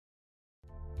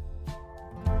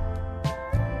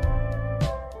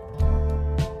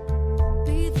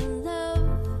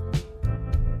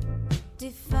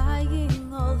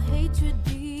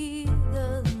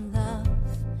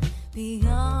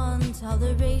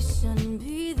Toleration,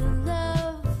 be the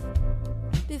love.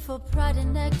 Before pride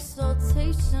and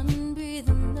exaltation, be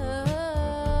the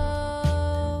love.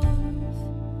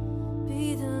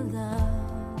 Be the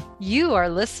love. You are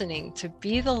listening to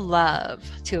Be the Love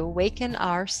to awaken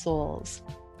our souls.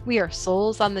 We are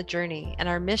souls on the journey, and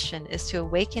our mission is to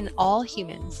awaken all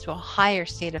humans to a higher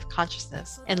state of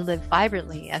consciousness and live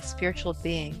vibrantly as spiritual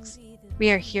beings. We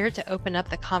are here to open up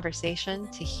the conversation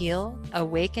to heal,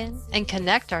 awaken, and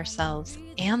connect ourselves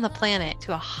and the planet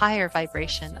to a higher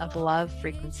vibration of love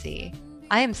frequency.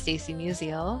 I am Stacey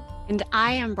Musial. And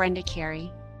I am Brenda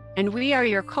Carey. And we are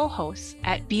your co-hosts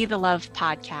at Be the Love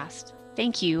podcast.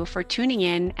 Thank you for tuning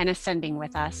in and ascending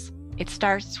with us. It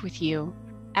starts with you.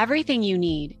 Everything you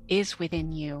need is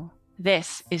within you.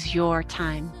 This is your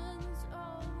time.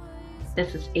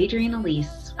 This is Adrienne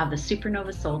Elise of the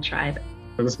Supernova Soul Tribe.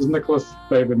 This is Nicholas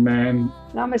David Mann.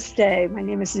 Namaste. My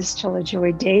name is Nistella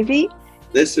Joy Davy.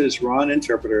 This is Ron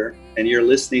Interpreter, and you're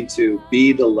listening to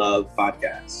Be the Love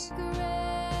podcast.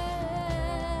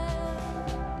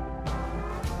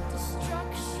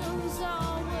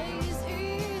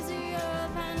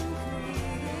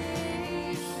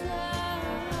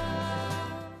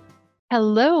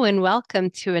 Hello and welcome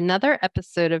to another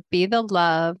episode of Be the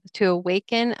Love to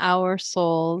awaken our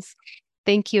souls.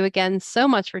 Thank you again so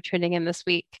much for tuning in this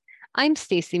week. I'm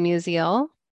Stacey Musial.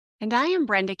 And I am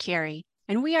Brenda Carey,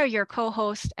 and we are your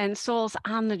co-hosts and souls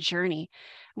on the journey.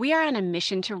 We are on a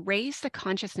mission to raise the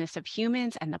consciousness of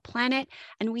humans and the planet,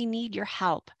 and we need your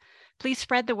help. Please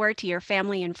spread the word to your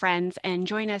family and friends and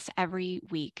join us every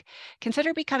week.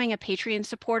 Consider becoming a Patreon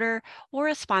supporter or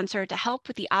a sponsor to help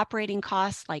with the operating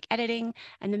costs like editing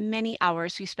and the many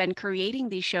hours we spend creating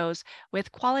these shows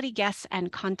with quality guests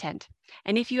and content.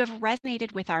 And if you have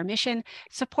resonated with our mission,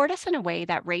 support us in a way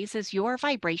that raises your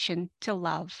vibration to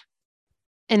love.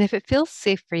 And if it feels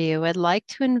safe for you, I'd like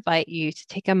to invite you to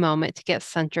take a moment to get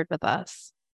centered with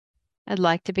us. I'd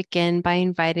like to begin by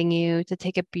inviting you to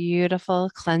take a beautiful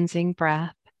cleansing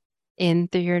breath in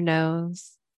through your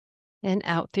nose and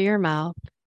out through your mouth,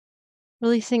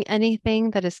 releasing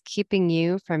anything that is keeping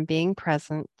you from being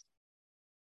present.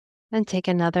 And take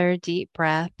another deep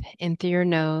breath in through your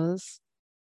nose,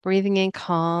 breathing in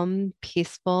calm,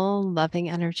 peaceful, loving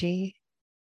energy,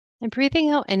 and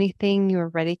breathing out anything you are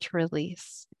ready to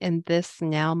release in this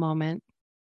now moment.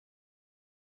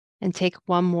 And take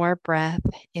one more breath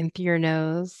in through your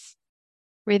nose,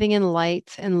 breathing in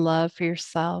light and love for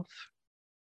yourself.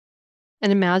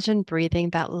 And imagine breathing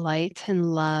that light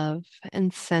and love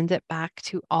and send it back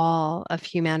to all of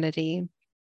humanity,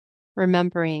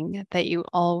 remembering that you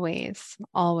always,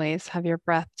 always have your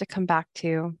breath to come back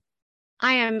to.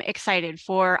 I am excited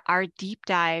for our deep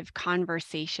dive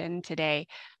conversation today.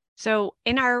 So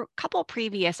in our couple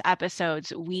previous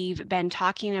episodes, we've been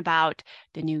talking about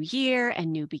the new year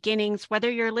and new beginnings, whether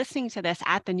you're listening to this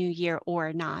at the new year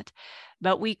or not.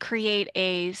 But we create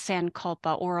a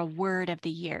sankalpa or a word of the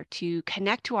year to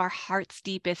connect to our heart's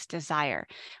deepest desire.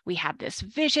 We have this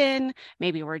vision,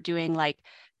 maybe we're doing like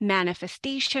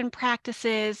manifestation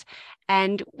practices,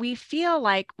 and we feel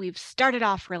like we've started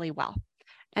off really well.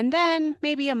 And then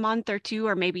maybe a month or two,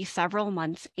 or maybe several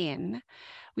months in,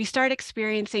 we start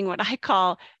experiencing what I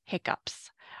call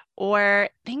hiccups, or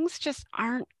things just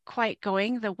aren't quite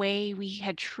going the way we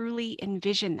had truly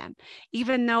envisioned them,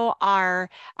 even though our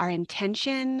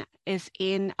intention is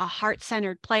in a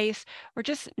heart-centered place. We're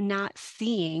just not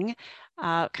seeing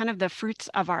kind of the fruits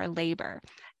of our labor.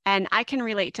 And I can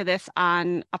relate to this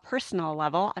on a personal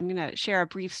level. I'm going to share a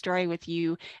brief story with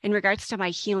you in regards to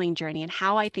my healing journey and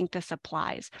how I think this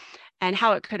applies and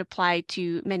how it could apply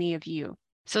to many of you.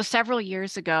 So several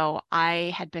years ago,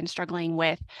 I had been struggling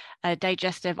with a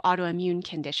digestive autoimmune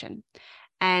condition.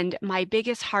 And my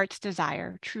biggest heart's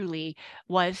desire truly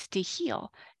was to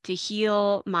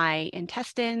heal my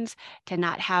intestines, to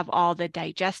not have all the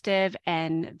digestive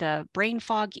and the brain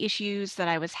fog issues that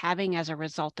I was having as a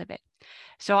result of it.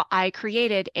 So I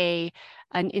created an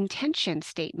intention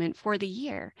statement for the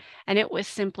year, and it was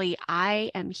simply,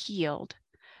 I am healed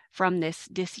from this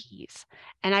disease.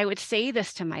 And I would say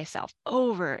this to myself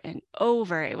over and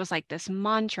over. It was like this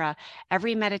mantra.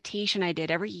 Every meditation I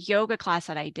did, every yoga class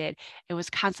that I did, it was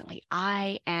constantly,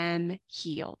 I am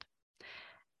healed.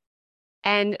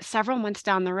 And several months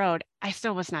down the road, I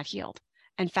still was not healed.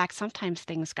 In fact, sometimes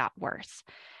things got worse.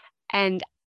 And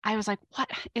I was like, what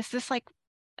is this, like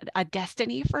a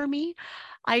destiny for me?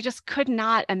 I just could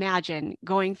not imagine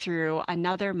going through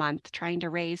another month trying to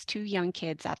raise two young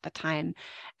kids at the time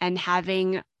and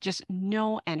having just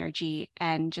no energy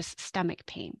and just stomach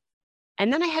pain.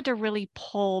 And then I had to really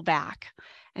pull back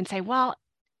and say, well,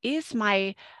 is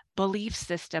my belief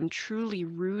system truly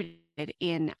rooted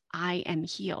in I am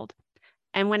healed.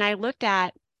 And when I looked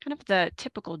at kind of the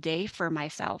typical day for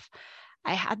myself,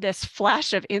 I had this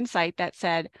flash of insight that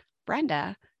said,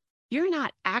 Brenda, you're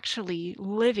not actually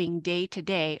living day to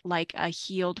day like a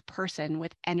healed person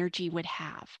with energy would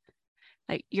have.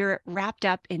 Like you're wrapped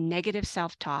up in negative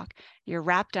self-talk. You're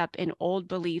wrapped up in old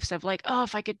beliefs of like, oh,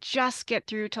 if I could just get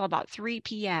through till about 3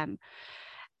 p.m.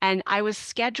 And I was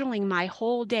scheduling my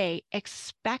whole day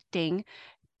expecting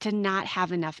to not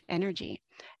have enough energy,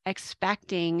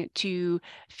 expecting to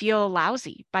feel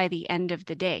lousy by the end of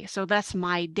the day. So thus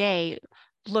my day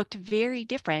looked very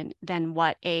different than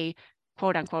what a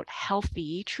quote unquote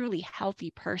healthy, truly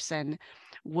healthy person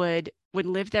would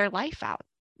live their life out.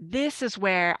 This is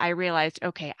where I realized,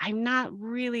 okay, I'm not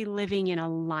really living in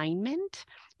alignment,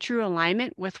 true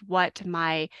alignment with what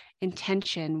my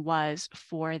intention was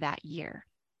for that year.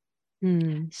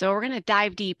 So we're going to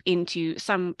dive deep into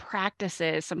some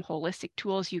practices, some holistic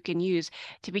tools you can use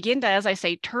to begin to, as I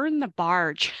say, turn the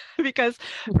barge. Because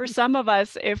for some of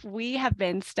us, if we have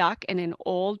been stuck in an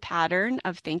old pattern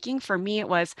of thinking, for me, it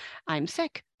was, I'm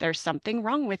sick. There's something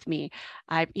wrong with me.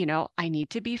 I need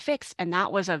to be fixed. And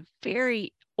that was a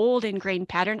very old ingrained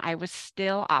pattern I was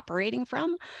still operating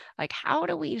from. Like, how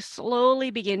do we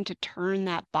slowly begin to turn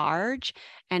that barge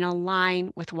and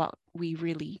align with what we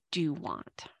really do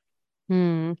want?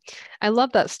 I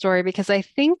love that story because I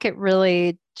think it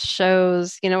really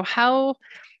shows, how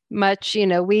much,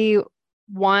 we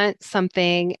want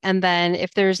something. And then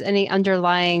if there's any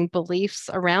underlying beliefs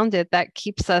around it that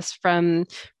keeps us from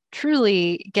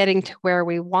truly getting to where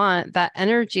we want, that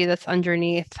energy that's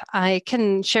underneath. I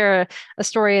can share a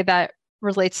story that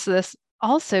relates to this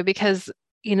also because,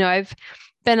 I've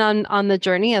been on the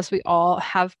journey, as we all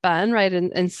have been, right,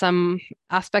 in some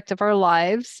aspect of our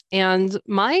lives. And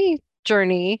my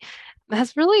journey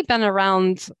has really been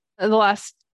around the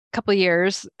last couple of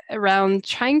years around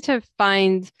trying to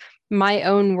find my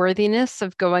own worthiness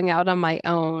of going out on my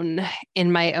own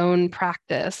in my own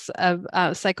practice of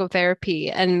psychotherapy,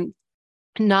 and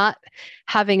not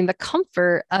having the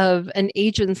comfort of an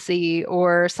agency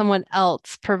or someone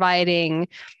else providing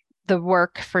the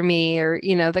work for me, or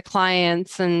the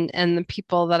clients and the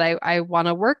people that I want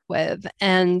to work with.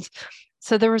 And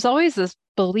so there was always this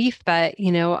belief that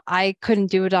I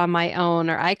couldn't do it on my own,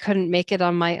 or I couldn't make it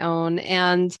on my own.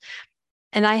 And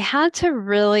I had to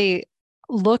really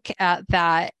look at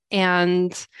that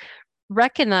and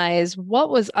recognize what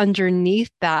was underneath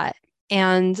that.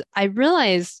 And I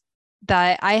realized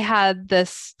that I had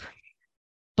this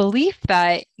belief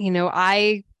that,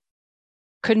 I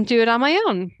couldn't do it on my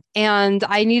own and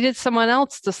I needed someone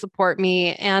else to support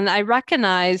me. And I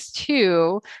recognized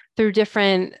too, through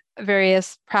different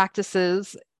various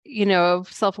practices,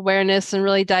 of self-awareness and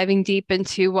really diving deep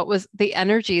into what was the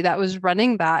energy that was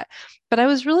running that. But I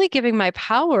was really giving my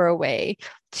power away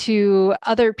to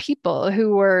other people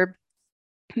who were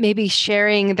maybe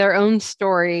sharing their own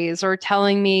stories or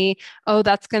telling me, oh,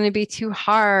 that's going to be too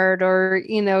hard, or,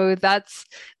 that's,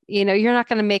 you're not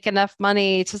going to make enough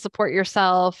money to support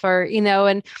yourself, or,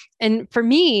 and for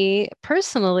me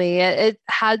personally, it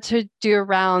had to do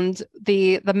around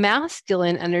the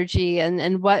masculine energy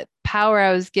and what power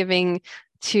I was giving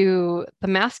to the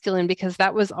masculine, because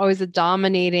that was always a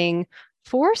dominating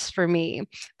force for me.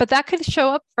 But that could show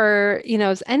up for,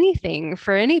 as anything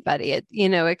for anybody.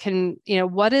 It can,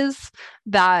 what is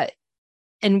that?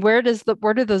 And where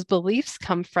do those beliefs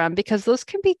come from? Because those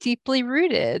can be deeply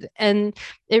rooted. And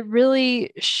it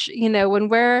really, when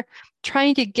we're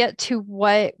trying to get to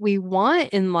what we want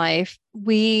in life,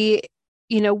 we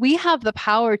have the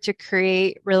power to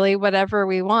create really whatever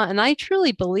we want. And I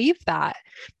truly believe that.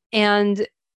 And,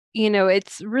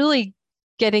 it's really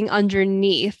getting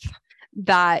underneath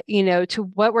that, to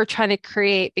what we're trying to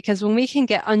create, because when we can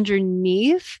get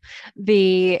underneath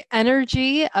the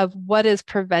energy of what is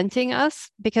preventing us,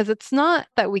 because it's not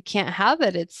that we can't have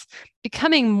it, it's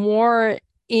becoming more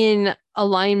in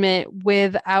alignment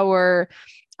with our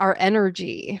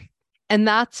energy. And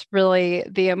that's really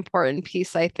the important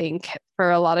piece, I think,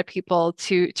 for a lot of people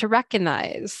to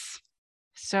recognize.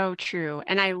 So true.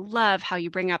 And I love how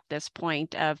you bring up this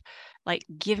point of like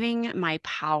giving my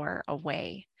power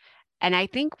away. And I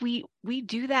think we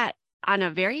do that on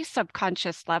a very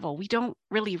subconscious level. We don't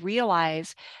really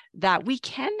realize that we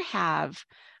can have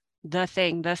the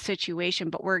thing, the situation,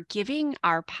 but we're giving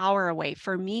our power away.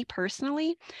 For me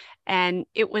personally, and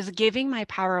it was giving my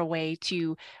power away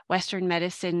to Western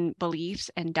medicine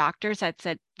beliefs and doctors that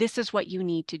said, this is what you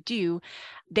need to do.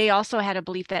 They also had a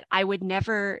belief that I would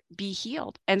never be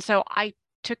healed. And so I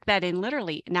took that in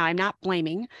literally. Now, I'm not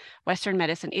blaming Western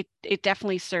medicine. It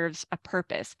definitely serves a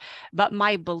purpose, but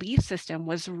my belief system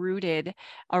was rooted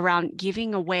around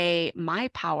giving away my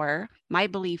power, my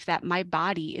belief that my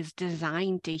body is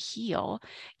designed to heal,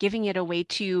 giving it away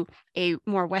to a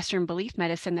more Western belief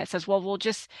medicine that says, well, we'll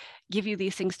just give you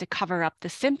these things to cover up the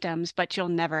symptoms, but you'll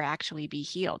never actually be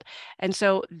healed. And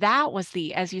so that was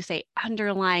the, as you say,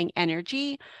 underlying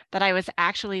energy that I was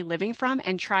actually living from,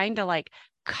 and trying to like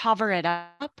cover it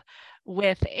up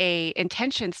with a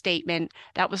intention statement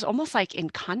that was almost like in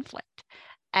conflict.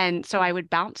 And so I would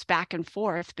bounce back and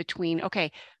forth between,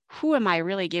 okay, who am I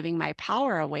really giving my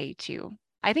power away to?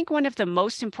 I think one of the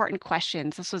most important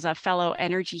questions, this was a fellow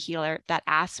energy healer that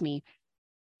asked me,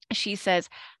 she says,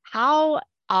 how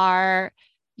are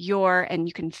your, and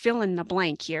you can fill in the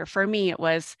blank here. For me, it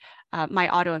was my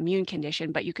autoimmune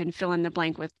condition, but you can fill in the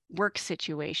blank with work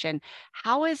situation.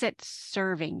 How is it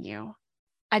serving you?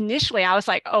 Initially, I was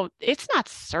like, oh, it's not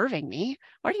serving me.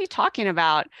 What are you talking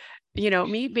about?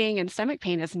 Me being in stomach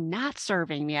pain is not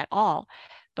serving me at all.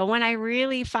 But when I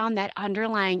really found that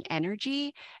underlying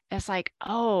energy, it's like,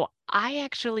 oh, I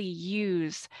actually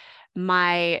use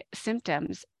my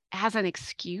symptoms as an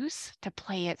excuse to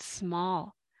play it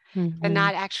small, and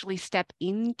not actually step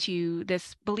into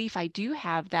this belief I do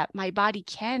have that my body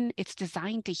it's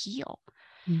designed to heal.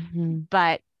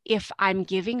 But if I'm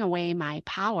giving away my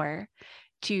power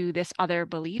to this other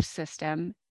belief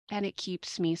system, then it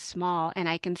keeps me small, and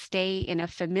I can stay in a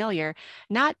familiar,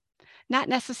 not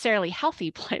necessarily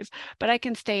healthy place, but I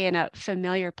can stay in a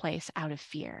familiar place out of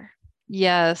fear.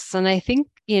 Yes. And I think,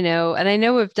 and I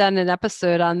know we've done an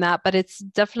episode on that, but it's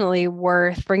definitely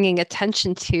worth bringing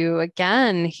attention to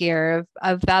again here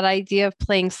of that idea of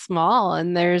playing small.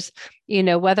 And there's,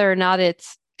 whether or not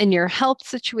it's in your health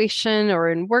situation or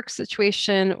in work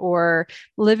situation or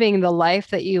living the life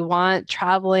that you want,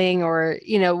 traveling, or,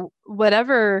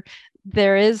 whatever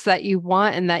there is that you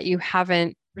want and that you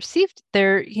haven't received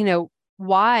there,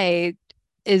 why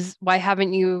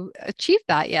haven't you achieved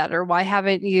that yet? Or why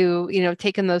haven't you,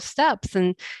 taken those steps?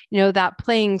 And, that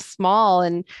playing small.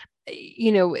 And,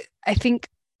 I think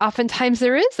oftentimes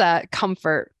there is that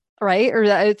comfort, right? Or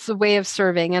that it's a way of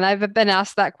serving. And I've been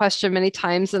asked that question many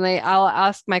times, and I'll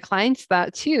ask my clients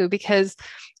that too, because,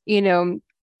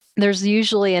 there's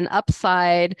usually an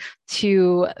upside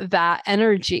to that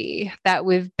energy that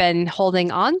we've been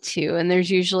holding on to. And there's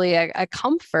usually a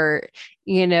comfort,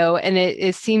 and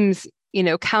it seems,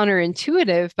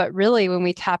 counterintuitive, but really when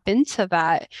we tap into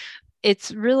that,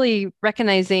 it's really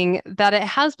recognizing that it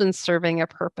has been serving a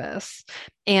purpose.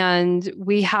 And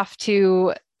we have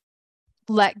to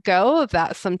let go of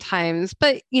that sometimes,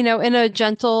 but, in a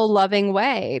gentle, loving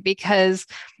way, because,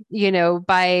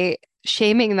 by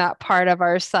shaming that part of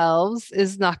ourselves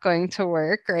is not going to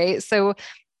work, right? So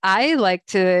I like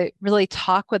to really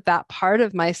talk with that part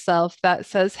of myself that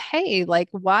says, hey, like,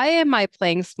 why am I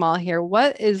playing small here?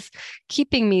 What is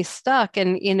keeping me stuck?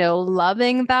 And,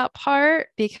 loving that part,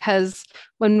 because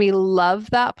when we love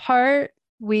that part,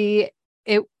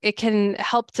 it can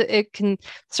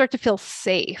start to feel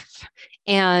safe.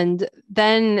 And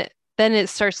then it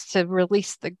starts to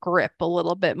release the grip a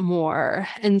little bit more.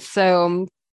 And so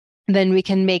then we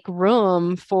can make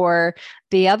room for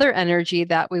the other energy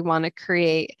that we want to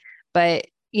create. But,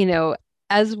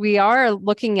 as we are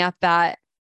looking at that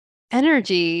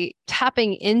energy,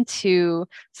 tapping into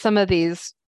some of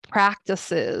these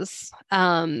practices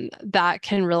that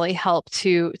can really help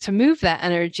to move that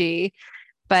energy.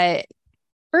 But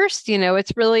first,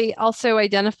 it's really also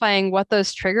identifying what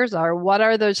those triggers are. What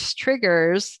are those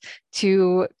triggers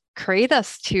to create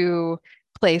us to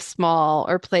play small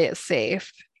or play it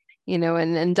safe?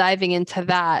 And diving into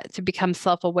that to become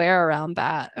self-aware around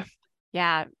that.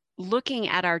 Yeah. Looking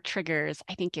at our triggers,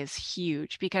 I think, is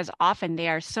huge, because often they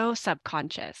are so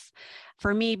subconscious.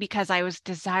 For me, because I was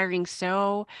desiring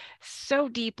so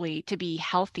deeply to be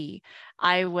healthy,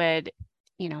 I would,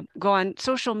 go on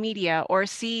social media or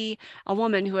see a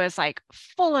woman who was like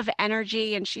full of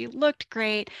energy and she looked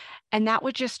great. And that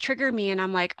would just trigger me. And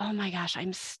I'm like, oh my gosh,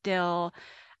 I'm still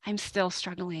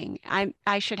struggling.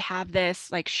 I should have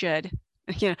this, I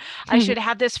should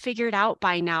have this figured out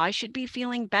by now. I should be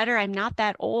feeling better. I'm not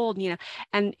that old,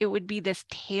 and it would be this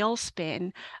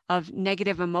tailspin of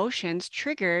negative emotions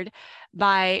triggered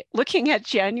by looking at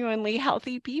genuinely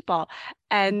healthy people.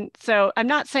 And so I'm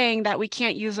not saying that we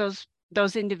can't use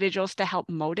those individuals to help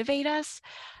motivate us.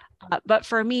 But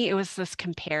for me, it was this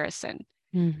comparison.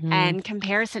 And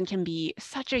comparison can be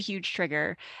such a huge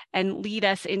trigger and lead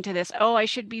us into this, oh, I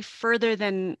should be further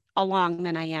along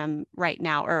than I am right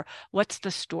now. Or what's the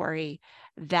story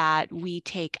that we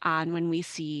take on when we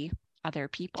see other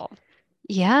people?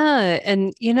 Yeah.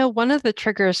 And, one of the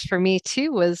triggers for me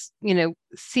too was,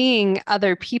 seeing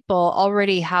other people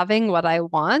already having what I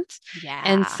want.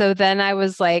 And Yeah. so then I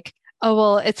was like, oh,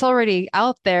 well, it's already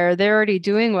out there. They're already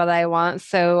doing what I want.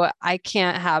 So I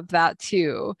can't have that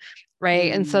too.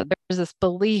 Right. And so Mm. there's this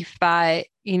belief that,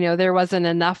 there wasn't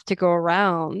enough to go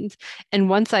around. And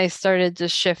once I started to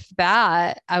shift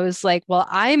that, I was like, well,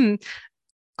 I'm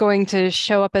going to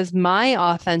show up as my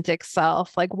authentic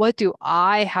self. Like, what do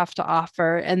I have to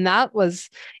offer? And that was,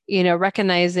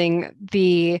 recognizing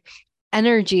the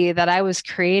energy that I was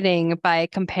creating by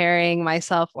comparing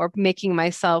myself or making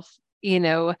myself,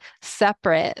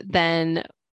 separate than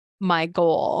my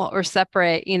goal or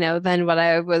separate, than what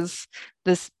I was,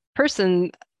 this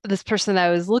person, this person I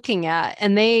was looking at.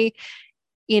 And they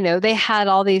had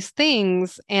all these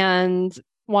things and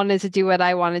wanted to do what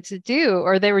I wanted to do,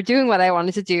 or they were doing what I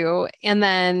wanted to do. And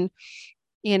then,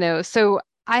 so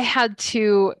I had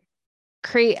to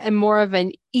create a more of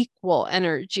an equal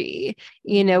energy,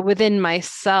 within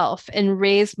myself and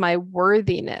raise my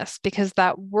worthiness, because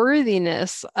that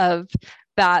worthiness of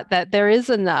that there is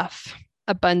enough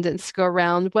abundance to go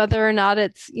around, whether or not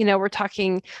it's, we're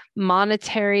talking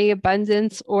monetary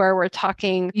abundance, or we're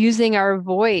talking using our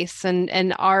voice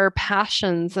and our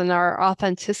passions and our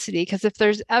authenticity. Because if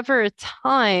there's ever a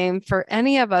time for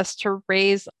any of us to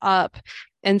raise up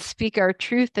and speak our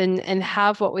truth and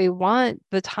have what we want,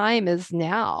 the time is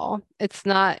now. It's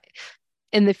not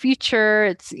in the future.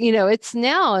 It's, it's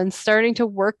now, and starting to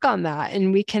work on that.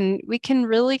 And we can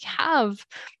really have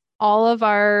all of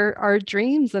our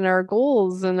dreams and our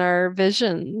goals and our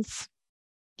visions.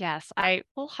 Yes, I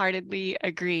wholeheartedly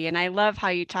agree. And I love how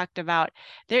you talked about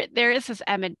there is this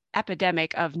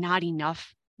epidemic of not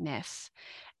enoughness.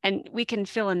 And we can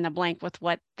fill in the blank with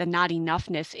what the not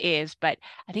enoughness is, but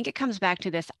I think it comes back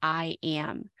to this I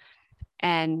am.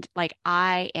 And like,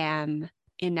 I am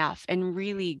enough, and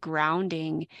really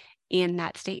grounding in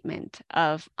that statement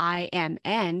of I am,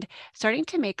 and starting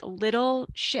to make little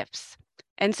shifts.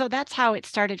 And so that's how it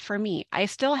started for me. I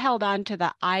still held on to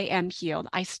the I am healed.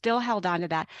 I still held on to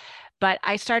that, but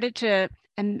I started to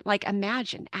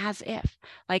imagine, as if,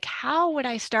 like, how would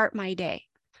I start my day?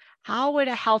 How would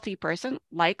a healthy person,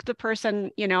 like the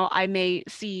person, I may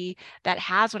see that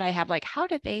has what I have, like, how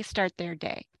did they start their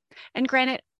day? And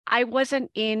granted, I wasn't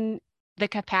in the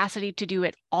capacity to do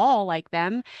it all like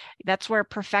them. That's where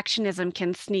perfectionism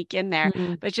can sneak in there.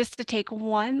 Mm. But just to take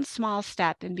one small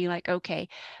step and be like, okay,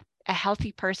 a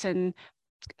healthy person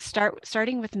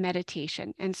starting with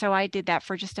meditation. And so I did that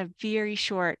for just a very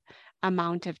short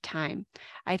amount of time.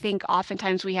 I think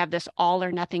oftentimes we have this all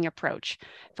or nothing approach.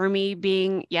 For me,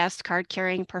 being, yes, card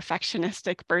carrying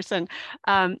perfectionistic person,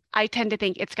 I tend to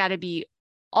think it's got to be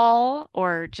all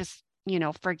or just,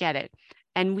 forget it.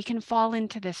 And we can fall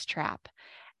into this trap.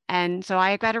 And so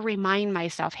I got to remind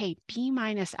myself, hey, B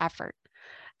minus effort.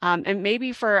 And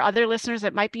maybe for other listeners,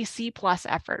 it might be C plus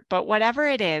effort, but whatever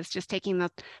it is, just taking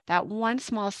that one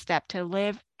small step to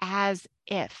live as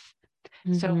if.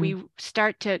 So Mm-hmm. we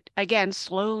start to, again,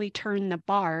 slowly turn the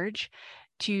barge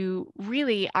to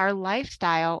really our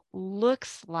lifestyle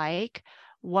looks like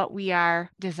what we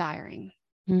are desiring.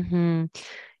 Mm-hmm.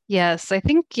 Yes, I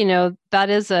think, that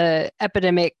is a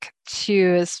epidemic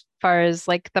too, as far as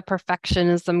like the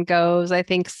perfectionism goes. I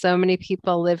think so many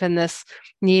people live in this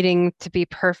needing to be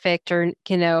perfect, or,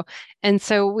 and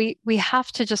so we have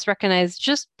to just recognize,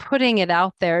 just putting it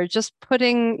out there, just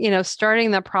putting,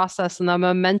 starting the process, and the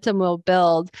momentum will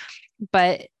build.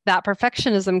 But that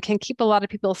perfectionism can keep a lot of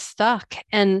people stuck.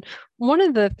 And one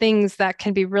of the things that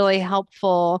can be really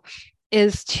helpful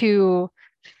is to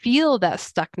feel that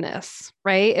stuckness,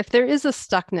 right? If there is a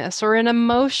stuckness or an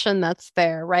emotion that's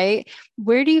there, right?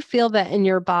 Where do you feel that in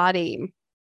your body?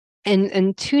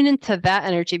 And tune into that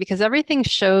energy, because everything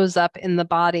shows up in the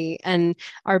body, and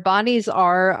our bodies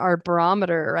are our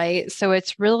barometer, right? So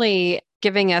it's really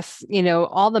giving us,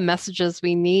 all the messages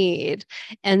we need.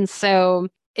 And so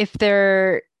if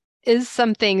there is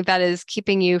something that is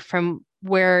keeping you from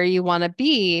where you want to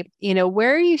be,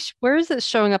 where is it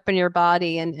showing up in your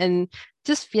body, and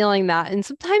just feeling that, and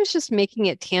sometimes just making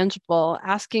it tangible,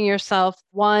 asking yourself,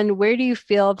 one, where do you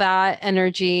feel that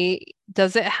energy?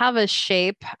 Does it have a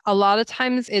shape? A lot of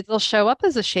times it'll show up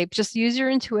as a shape. Just use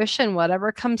your intuition,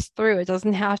 whatever comes through. It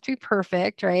doesn't have to be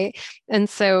perfect, right? And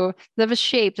so, does it have a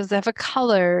shape? Does it have a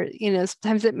color?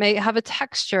 Sometimes it may have a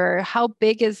texture. How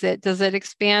big is it? Does it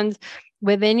expand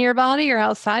within your body or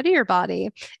outside of your body?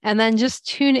 And then just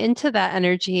tune into that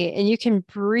energy, and you can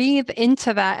breathe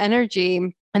into that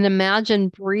energy And imagine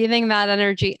breathing that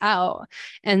energy out.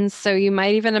 And so you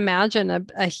might even imagine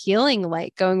a healing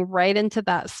light going right into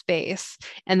that space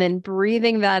and then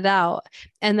breathing that out.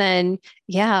 And then,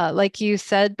 yeah, like you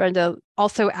said, Brenda,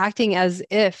 also acting as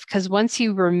if, because once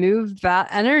you remove that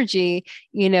energy,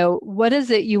 what is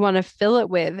it you want to fill it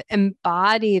with?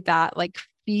 Embody that, like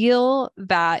feel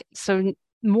that. So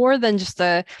more than just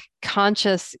a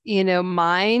conscious,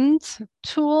 mind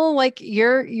tool, like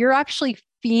you're actually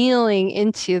feeling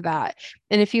into that.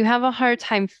 And if you have a hard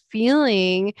time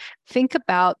feeling, think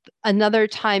about another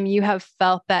time you have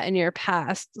felt that in your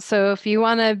past. So if you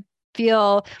want to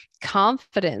feel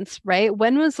confidence, right?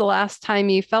 When was the last time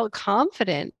you felt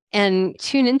confident? And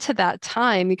tune into that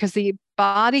time, because the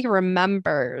body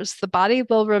remembers. The body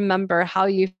will remember how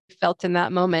you felt in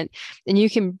that moment. And you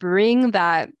can bring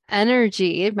that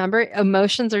energy. Remember,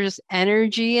 emotions are just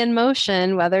energy in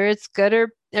motion, whether it's good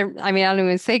or I mean, I don't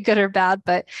even say good or bad,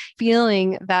 but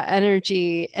feeling that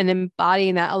energy and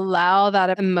embodying that, allow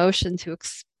that emotion to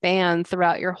expand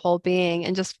throughout your whole being,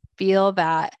 and just feel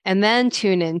that, and then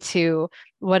tune into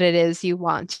what it is you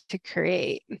want to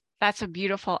create. That's a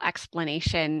beautiful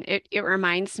explanation. It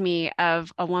reminds me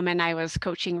of a woman I was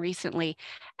coaching recently.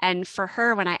 And for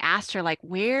her, when I asked her, like,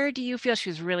 where do you feel, she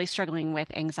was really struggling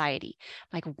with anxiety.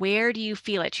 Like, where do you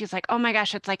feel it? She's like, oh my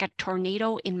gosh, it's like a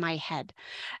tornado in my head.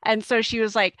 And so she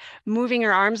was like moving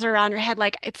her arms around her head,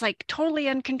 like it's like totally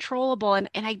uncontrollable. And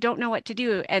I don't know what to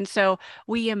do. And so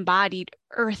we embodied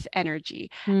earth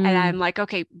energy. And I'm like,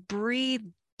 okay, breathe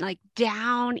like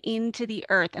down into the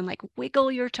earth and like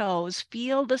wiggle your toes,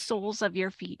 feel the soles of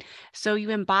your feet. So you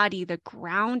embody the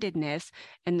groundedness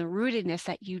and the rootedness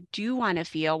that you do want to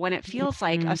feel when it feels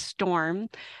like a storm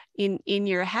in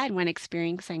your head when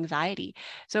experiencing anxiety.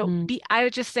 So I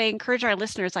would just say, encourage our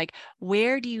listeners, like,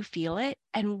 where do you feel it,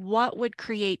 and what would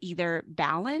create either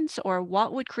balance, or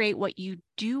what would create what you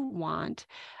do want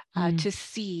to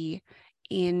see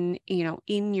in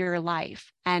your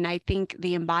life. And I think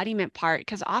the embodiment part,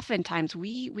 because oftentimes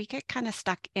we get kind of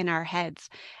stuck in our heads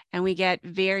and we get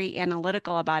very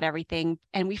analytical about everything,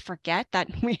 and we forget that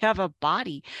we have a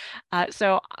body.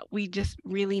 So we just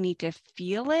really need to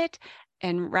feel it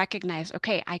and recognize,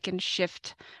 okay, I can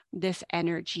shift this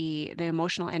energy, the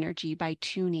emotional energy, by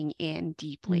tuning in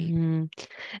deeply.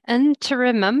 And to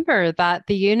remember that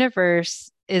the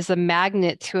universe is a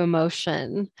magnet to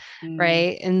emotion,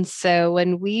 right? And so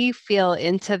when we feel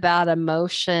into that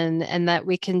emotion, and that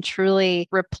we can truly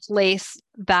replace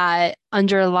that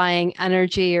underlying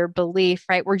energy or belief,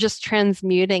 right? We're just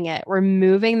transmuting it. We're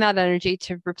moving that energy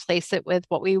to replace it with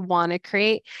what we want to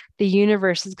create. The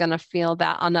universe is going to feel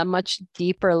that on a much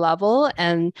deeper level.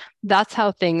 And that's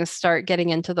how things start getting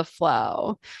into the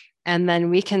flow. And then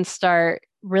we can start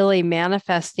really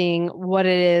manifesting what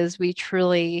it is we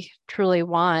truly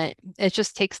want. It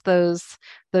just takes those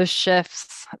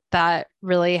shifts that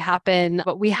really happen,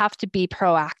 but we have to be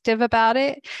proactive about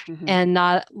it and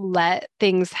not let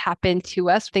things happen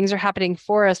to us. Things are happening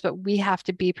for us, but we have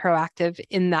to be proactive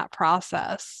in that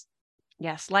process.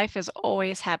 Yes, life is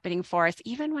always happening for us,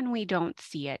 even when we don't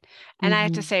see it. And I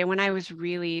have to say, when I was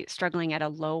really struggling at a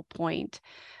low point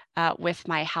with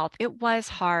my health, it was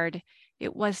hard.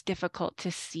 It was difficult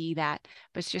to see that,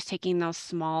 but it's just taking those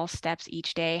small steps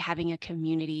each day, having a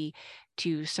community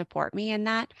to support me in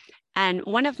that. And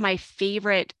one of my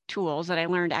favorite tools that I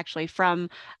learned actually from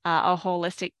a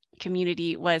holistic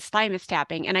community was thymus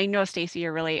tapping. And I know, Stacy,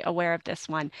 you're really aware of this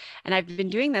one. And I've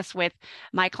been doing this with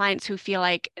my clients who feel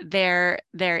like their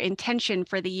intention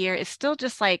for the year is still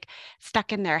just like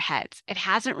stuck in their heads. It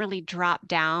hasn't really dropped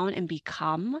down and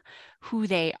become who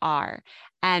they are.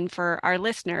 And for our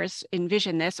listeners,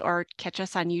 envision this, or catch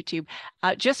us on YouTube.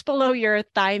 Just below your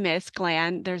thymus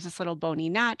gland, there's this little bony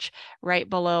notch right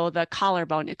below the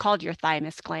collarbone. It's called your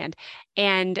thymus gland.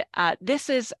 And this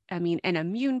is, an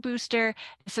immune booster.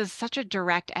 This is such a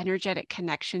direct energetic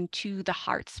connection to the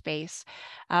heart space,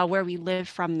 where we live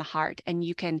from the heart. And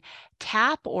you can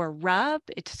tap or rub.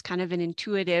 It's kind of an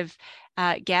intuitive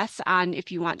guess on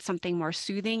if you want something more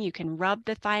soothing. You can rub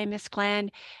the thymus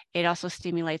gland. It also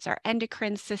stimulates our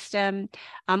endocrine system,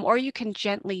 or you can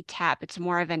gently tap. It's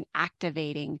more of an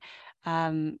activating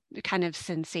kind of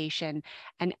sensation.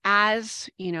 And as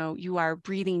you are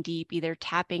breathing deep, either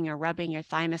tapping or rubbing your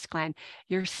thymus gland,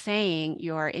 you're saying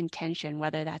your intention,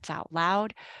 whether that's out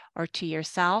loud or to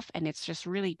yourself. And it's just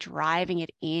really driving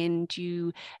it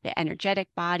into the energetic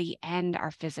body and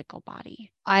our physical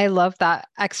body. I love that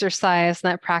exercise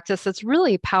and that practice. It's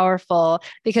really powerful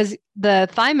because the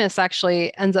thymus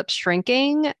actually ends up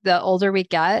shrinking the older we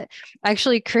get. I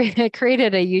actually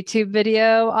created a YouTube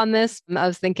video on this. I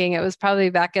was thinking it was probably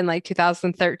back in like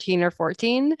 2013 or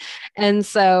 14. And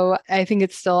so I think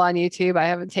it's still on YouTube. I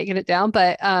haven't taken it down,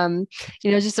 but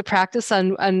just a practice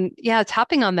on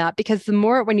tapping on that, because the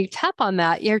more when you tap on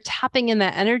that, you're tapping in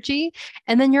that energy,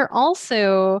 and then you're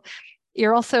also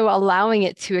allowing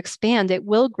it to expand. It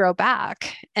will grow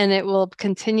back, and it will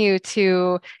continue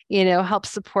to, help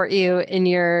support you in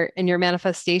your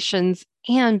manifestations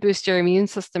and boost your immune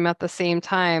system at the same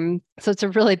time. So it's a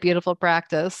really beautiful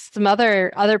practice. Some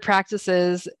other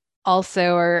practices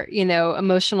also are,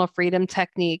 emotional freedom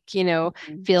technique, feeling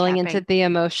Tapping. into the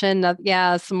emotion of,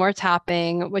 some more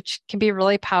tapping, which can be a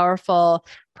really powerful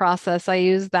process. I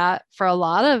use that for a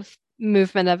lot of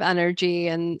movement of energy.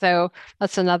 And so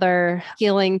that's another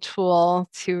healing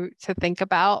tool to think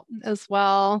about as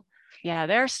well. Yeah,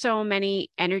 there are so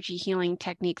many energy healing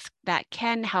techniques that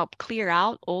can help clear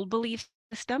out old belief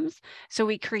systems. So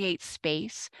we create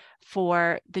space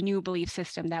for the new belief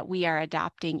system that we are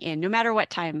adopting in, no matter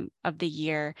what time of the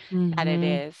year that it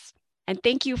is. And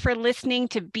thank you for listening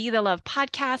to Be the Love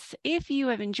podcast. If you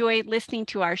have enjoyed listening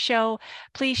to our show,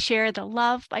 please share the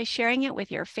love by sharing it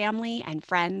with your family and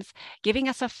friends, giving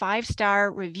us a 5-star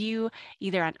review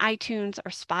either on iTunes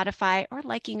or Spotify, or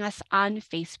liking us on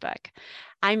Facebook.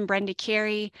 I'm Brenda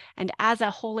Carey, and as a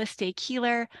holistic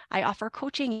healer, I offer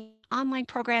coaching online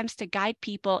programs to guide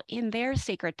people in their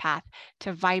sacred path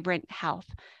to vibrant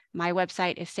health. My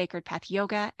website is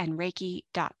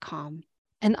sacredpathyogaandreiki.com.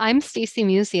 And I'm Stacey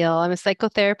Musial. I'm a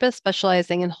psychotherapist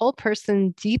specializing in whole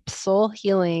person, deep soul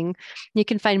healing. You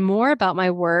can find more about my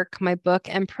work, my book,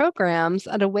 and programs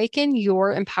at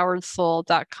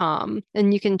awakenyourempoweredsoul.com.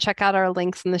 And you can check out our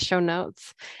links in the show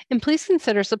notes. And please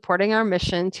consider supporting our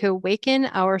mission to awaken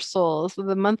our souls with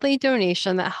a monthly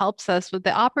donation that helps us with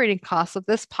the operating costs of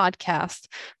this podcast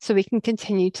so we can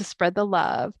continue to spread the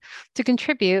love. To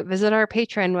contribute, visit our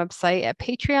Patreon website at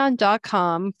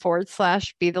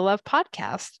patreon.com/Be the Love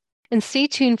Podcast. And stay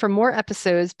tuned for more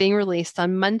episodes being released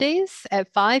on Mondays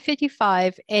at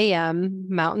 5:55 a.m.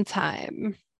 Mountain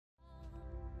Time.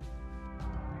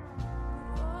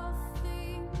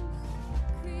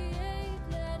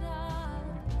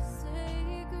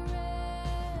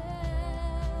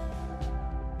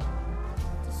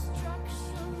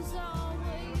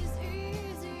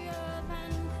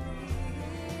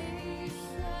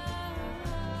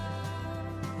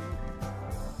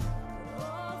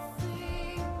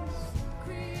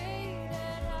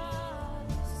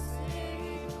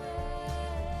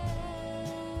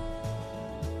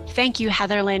 Thank you,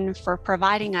 Heatherlyn, for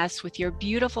providing us with your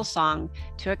beautiful song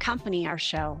to accompany our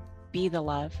show, Be the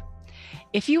Love.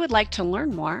 If you would like to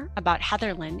learn more about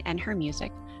Heatherlyn and her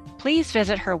music, please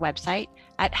visit her website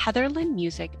at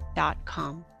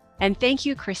heatherlynmusic.com. And thank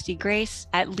you, Christy Grace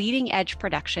at Leading Edge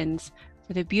Productions,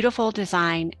 for the beautiful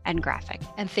design and graphic.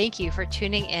 And thank you for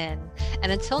tuning in.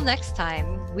 And until next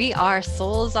time, we are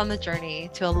souls on the journey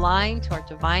to align to our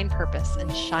divine purpose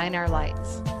and shine our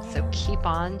lights. So keep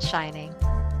on shining.